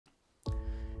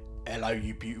Hello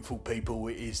you beautiful people,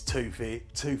 it is Tooth here,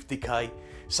 Tooth Decay.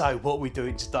 So what are we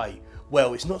doing today?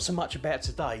 Well, it's not so much about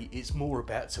today, it's more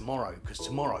about tomorrow, because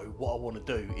tomorrow what I want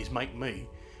to do is make me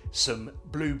some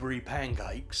blueberry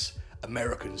pancakes,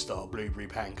 American style blueberry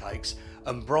pancakes,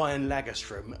 and Brian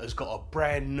Lagerstrom has got a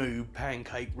brand new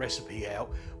pancake recipe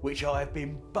out which I have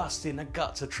been busting a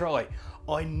gut to try.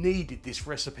 I needed this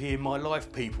recipe in my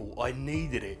life, people, I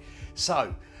needed it.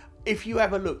 So if you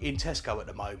have a look in Tesco at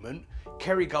the moment,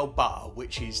 Kerrygold butter,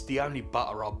 which is the only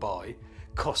butter I buy,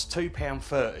 costs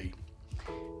 £2.30.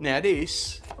 Now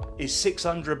this is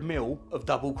 600ml of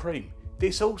double cream.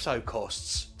 This also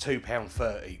costs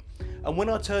 £2.30. And when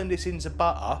I turn this into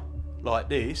butter, like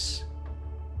this,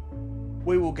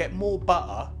 we will get more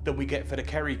butter than we get for the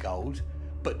Kerrygold.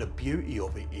 But the beauty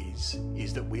of it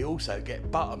is that we also get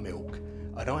buttermilk.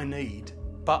 And I need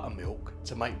buttermilk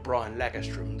to make Brian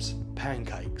Lagerstrom's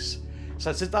pancakes.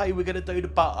 So today we're going to do the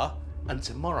butter and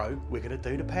tomorrow we're going to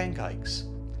do the pancakes.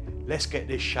 Let's get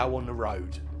this show on the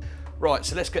road. Right,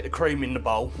 so let's get the cream in the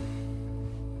bowl.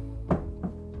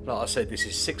 Like I said, this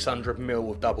is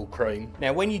 600ml of double cream.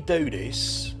 Now when you do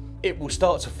this, it will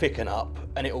start to thicken up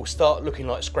and it will start looking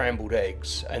like scrambled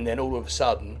eggs, and then all of a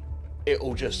sudden it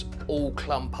will just all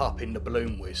clump up in the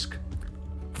balloon whisk.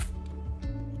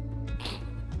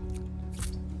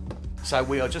 So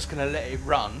we are just going to let it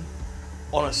run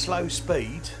on a slow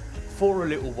speed for a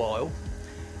little while,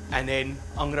 and then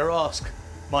I'm going to ask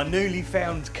my newly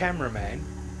found cameraman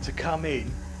to come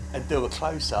in and do a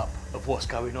close-up of what's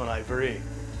going on over here.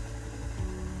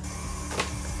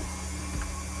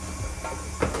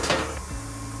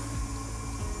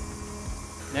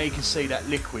 Now you can see that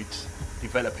liquid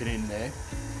developing in there.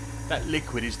 That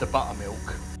liquid is the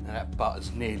buttermilk, and that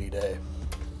butter's nearly there.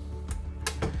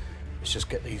 Let's just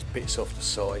get these bits off the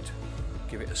side,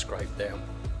 give it a scrape down.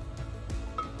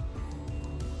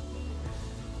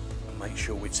 And make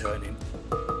sure we're turning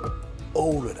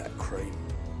all of that cream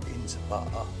into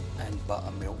butter and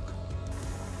buttermilk.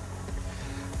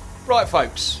 Right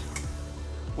folks,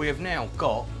 we have now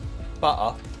got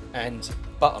butter and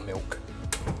buttermilk.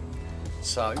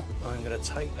 So I'm going to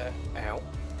take that out,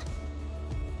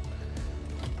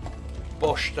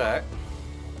 wash that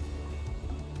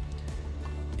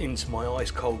into my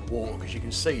ice cold water, because you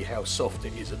can see how soft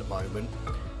it is at the moment,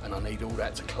 and I need all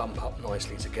that to clump up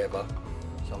nicely together.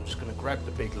 So I'm just going to grab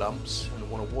the big lumps and I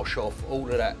want to wash off all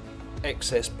of that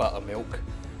excess buttermilk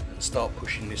and start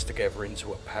pushing this together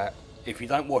into a pat. If you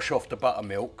don't wash off the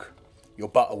buttermilk, your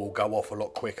butter will go off a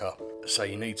lot quicker, so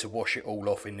you need to wash it all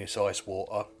off in this ice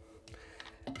water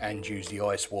and use the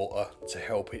ice water to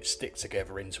help it stick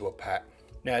together into a pat.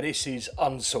 Now this is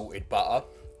unsalted butter.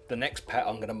 The next pat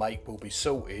I'm going to make will be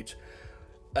salted,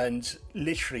 and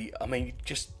literally, I mean,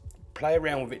 just play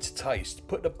around with it to taste.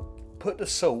 Put the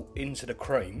salt into the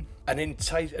cream and then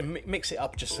taste and mix it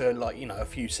up just like, you know, a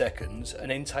few seconds, and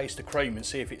then taste the cream and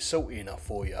see if it's salty enough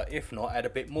for you. If not, add a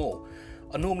bit more.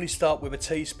 I normally start with a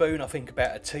teaspoon. I think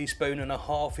about 1.5 teaspoons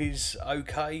is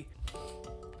okay.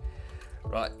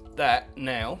 Right, that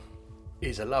now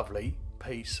is a lovely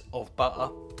piece of butter.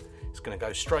 It's going to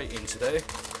go straight into there.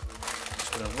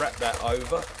 Just going to wrap that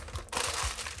over.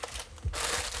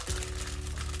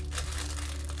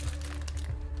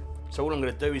 So all I'm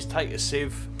going to do is take a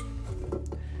sieve,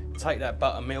 take that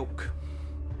buttermilk,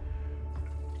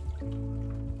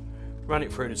 run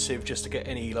it through the sieve just to get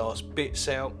any last bits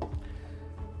out.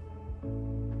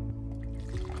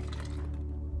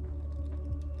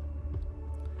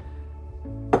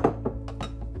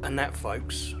 And that,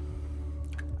 folks,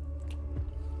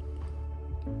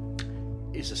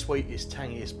 is the sweetest,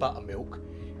 tangiest buttermilk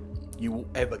you will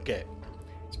ever get.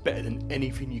 It's better than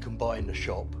anything you can buy in the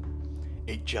shop.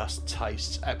 It just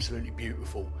tastes absolutely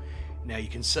beautiful. Now you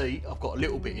can see I've got a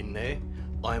little bit in there.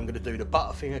 I am going to do the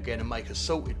butter thing again and make a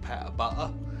salted pat of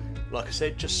butter. Like I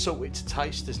said, just salt it to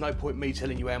taste. There's no point me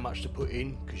telling you how much to put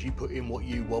in, because you put in what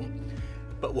you want.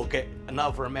 But we'll get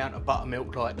another amount of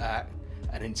buttermilk like that,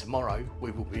 and then tomorrow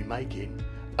we will be making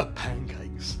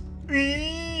pancakes.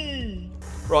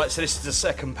 Right, so this is the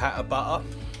second pat of butter.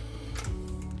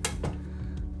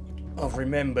 I've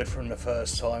remembered from the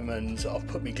first time, and I've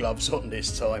put my gloves on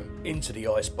this time. Into the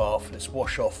ice bath. Let's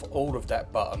wash off all of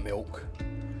that buttermilk,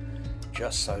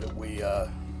 just so that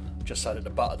the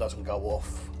butter doesn't go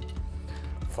off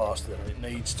faster than it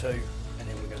needs to. And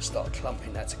then we're going to start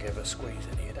clumping that together, squeeze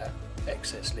any of that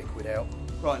excess liquid out.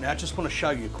 Right, now I just want to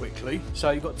show you quickly. So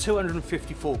you've got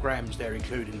 254 grams there,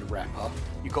 including the wrapper.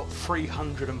 You've got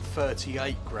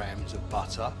 338 grams of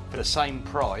butter for the same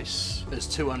price as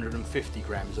 250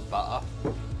 grams of butter.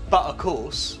 But of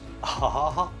course,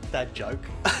 that joke.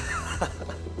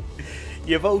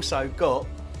 You've also got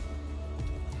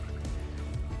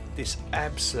this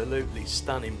absolutely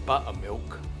stunning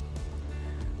buttermilk,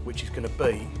 which is going to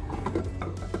be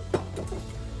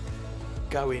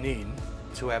going in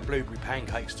to our blueberry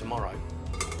pancakes tomorrow.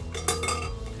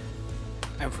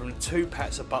 And from the 2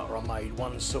 pats of butter I made,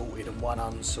 1 salted and 1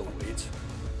 unsalted,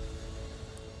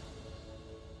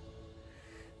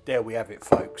 there we have it,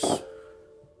 folks.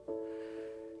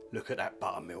 Look at that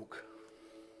buttermilk.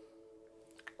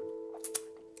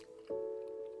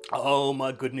 Oh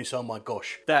my goodness, oh my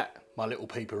gosh. That, my little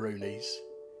peeperoonies,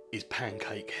 is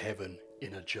pancake heaven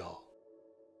in a jar.